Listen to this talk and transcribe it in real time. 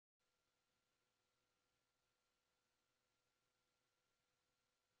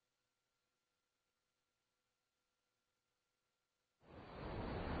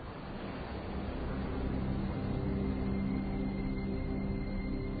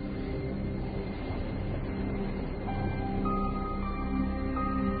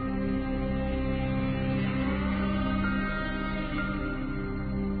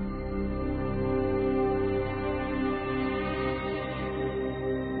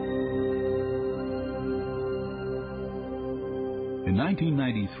In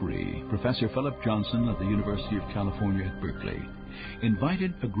 1993, Professor Philip Johnson of the University of California at Berkeley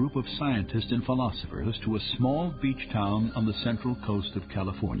invited a group of scientists and philosophers to a small beach town on the central coast of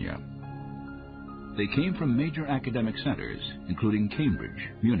California. They came from major academic centers, including Cambridge,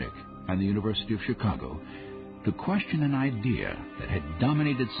 Munich, and the University of Chicago, to question an idea that had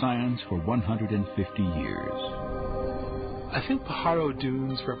dominated science for 150 years. I think Pajaro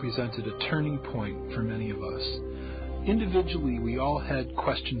Dunes represented a turning point for many of us. Individually, we all had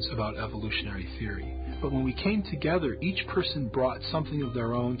questions about evolutionary theory, but when we came together, each person brought something of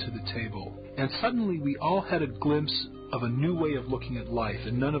their own to the table, and suddenly we all had a glimpse of a new way of looking at life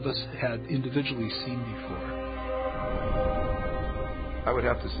that none of us had individually seen before. I would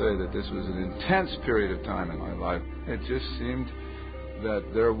have to say that this was an intense period of time in my life. It just seemed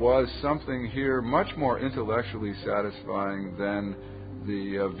that there was something here much more intellectually satisfying than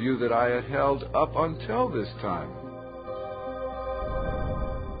the view that I had held up until this time.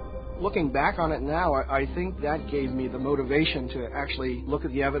 Looking back on it now, I think that gave me the motivation to actually look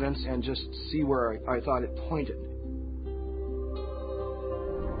at the evidence and just see where I thought it pointed.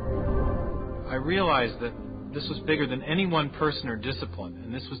 I realized that this was bigger than any one person or discipline,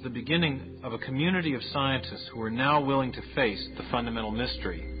 and this was the beginning of a community of scientists who are now willing to face the fundamental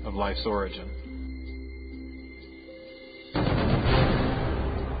mystery of life's origin.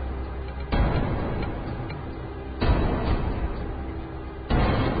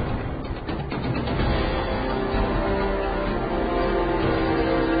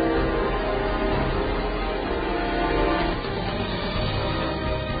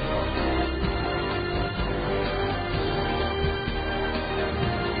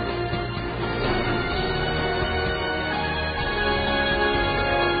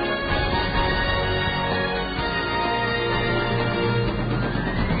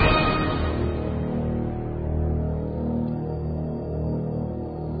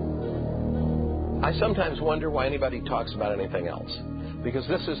 I sometimes wonder why anybody talks about anything else, because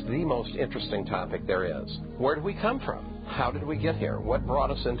this is the most interesting topic there is. Where did we come from? How did we get here? What brought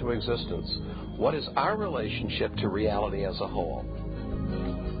us into existence? What is our relationship to reality as a whole?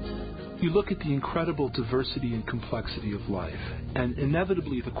 You look at the incredible diversity and complexity of life, and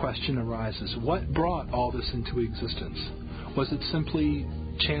inevitably the question arises, what brought all this into existence? Was it simply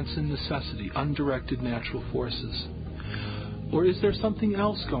chance and necessity, undirected natural forces? Or is there something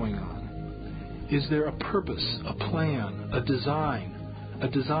else going on? Is there a purpose, a plan, a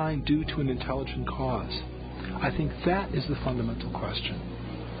design due to an intelligent cause? I think that is the fundamental question.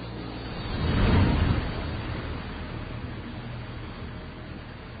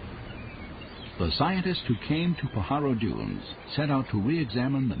 The scientists who came to Pajaro Dunes set out to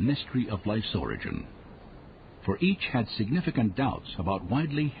re-examine the mystery of life's origin, for each had significant doubts about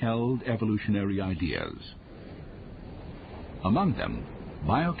widely held evolutionary ideas. Among them,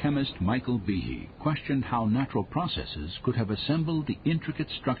 biochemist Michael Behe questioned how natural processes could have assembled the intricate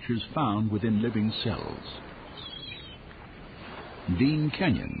structures found within living cells. Dean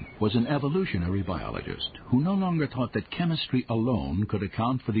Kenyon was an evolutionary biologist who no longer thought that chemistry alone could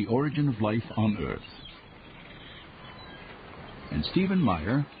account for the origin of life on Earth. And Stephen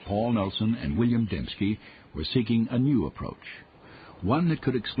Meyer, Paul Nelson, and William Dembski were seeking a new approach, one that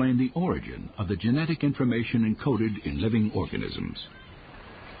could explain the origin of the genetic information encoded in living organisms.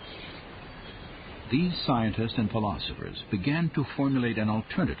 These scientists and philosophers began to formulate an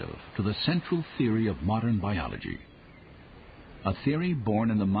alternative to the central theory of modern biology, a theory born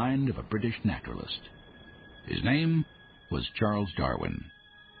in the mind of a British naturalist. His name was Charles Darwin.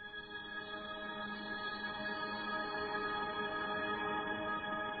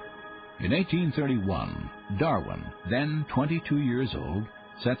 In 1831, Darwin, then 22 years old,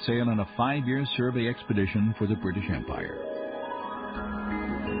 set sail on a 5-year survey expedition for the British Empire.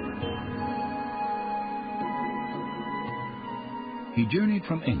 He journeyed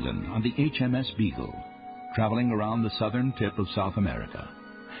from England on the HMS Beagle, traveling around the southern tip of South America,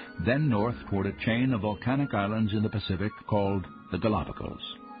 then north toward a chain of volcanic islands in the Pacific called the Galapagos.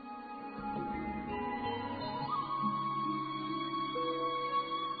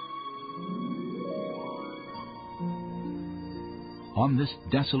 On this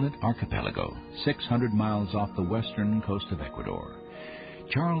desolate archipelago, 600 miles off the western coast of Ecuador,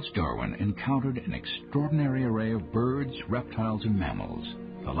 Charles Darwin encountered an extraordinary array of birds, reptiles, and mammals,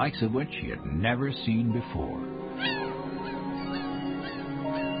 the likes of which he had never seen before.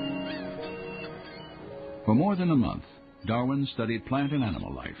 For more than a month, Darwin studied plant and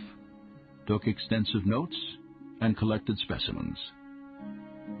animal life, took extensive notes, and collected specimens.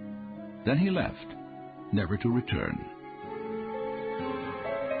 Then he left, never to return.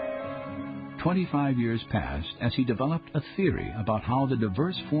 25 years passed as he developed a theory about how the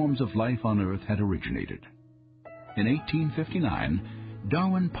diverse forms of life on Earth had originated. In 1859,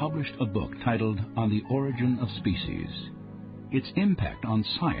 Darwin published a book titled On the Origin of Species. Its impact on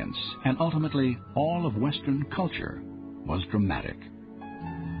science and ultimately all of Western culture was dramatic.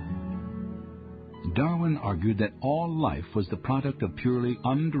 Darwin argued that all life was the product of purely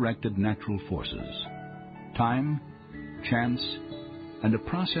undirected natural forces, time, chance, and a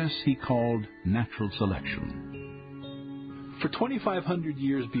process he called natural selection. For 2,500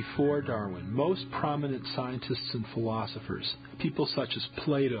 years before Darwin, most prominent scientists and philosophers, people such as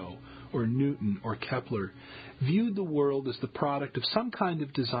Plato or Newton or Kepler, viewed the world as the product of some kind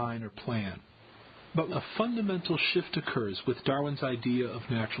of design or plan. But a fundamental shift occurs with Darwin's idea of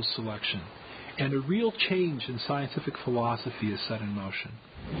natural selection, and a real change in scientific philosophy is set in motion.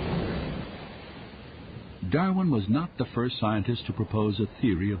 Darwin was not the first scientist to propose a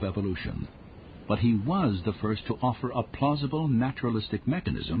theory of evolution, but he was the first to offer a plausible naturalistic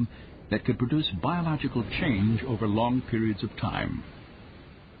mechanism that could produce biological change over long periods of time.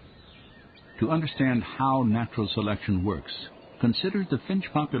 To understand how natural selection works, consider the finch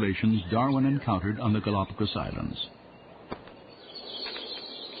populations Darwin encountered on the Galapagos Islands.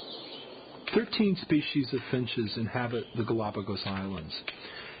 13 species of finches inhabit the Galapagos Islands,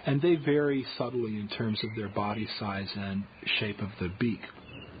 and they vary subtly in terms of their body size and shape of the beak.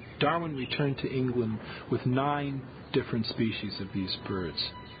 Darwin returned to England with 9 different species of these birds.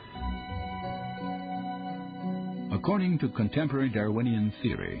 According to contemporary Darwinian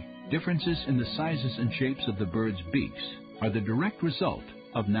theory, differences in the sizes and shapes of the birds' beaks are the direct result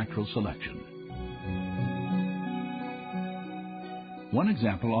of natural selection. One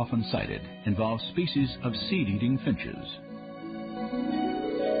example often cited involves species of seed-eating finches.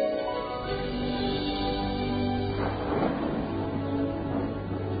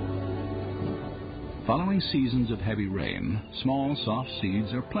 Following seasons of heavy rain, small, soft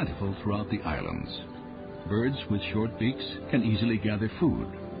seeds are plentiful throughout the islands. Birds with short beaks can easily gather food.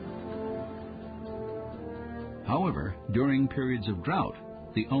 However, during periods of drought,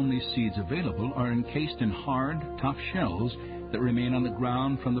 the only seeds available are encased in hard, tough shells that remain on the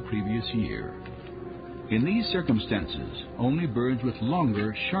ground from the previous year. In these circumstances, only birds with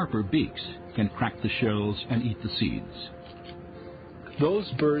longer, sharper beaks can crack the shells and eat the seeds. Those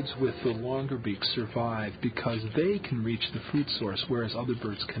birds with the longer beaks survive because they can reach the food source, whereas other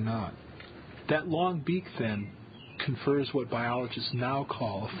birds cannot. That long beak, then, confers what biologists now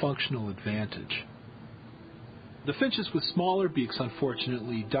call a functional advantage. The finches with smaller beaks,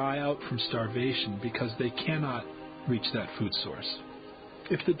 unfortunately, die out from starvation because they cannot reach that food source.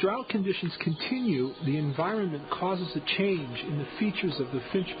 If the drought conditions continue, the environment causes a change in the features of the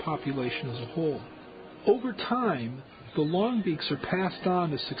finch population as a whole. Over time, the long beaks are passed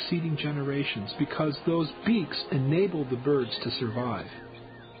on to succeeding generations because those beaks enable the birds to survive.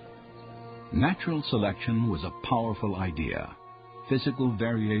 Natural selection was a powerful idea. Physical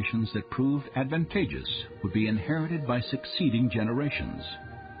variations that proved advantageous would be inherited by succeeding generations.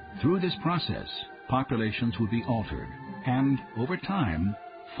 Through this process, populations would be altered, and over time,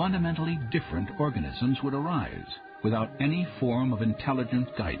 fundamentally different organisms would arise without any form of intelligent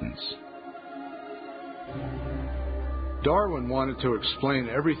guidance. Darwin wanted to explain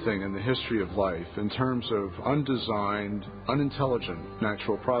everything in the history of life in terms of undesigned, unintelligent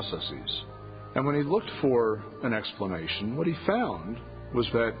natural processes. And when he looked for an explanation, what he found was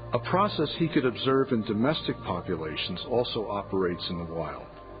that a process he could observe in domestic populations also operates in the wild.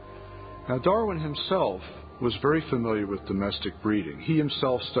 Now, Darwin himself was very familiar with domestic breeding. He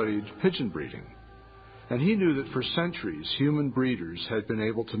himself studied pigeon breeding. And he knew that for centuries, human breeders had been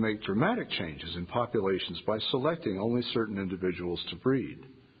able to make dramatic changes in populations by selecting only certain individuals to breed.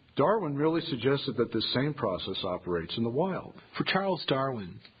 Darwin really suggested that this same process operates in the wild. For Charles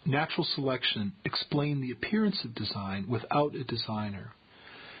Darwin, natural selection explained the appearance of design without a designer.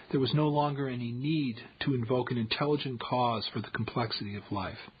 There was no longer any need to invoke an intelligent cause for the complexity of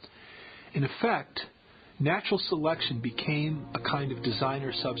life. In effect, natural selection became a kind of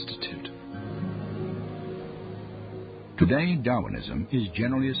designer substitute. Today, Darwinism is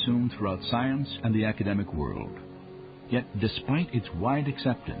generally assumed throughout science and the academic world. Yet, despite its wide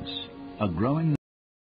acceptance, a growing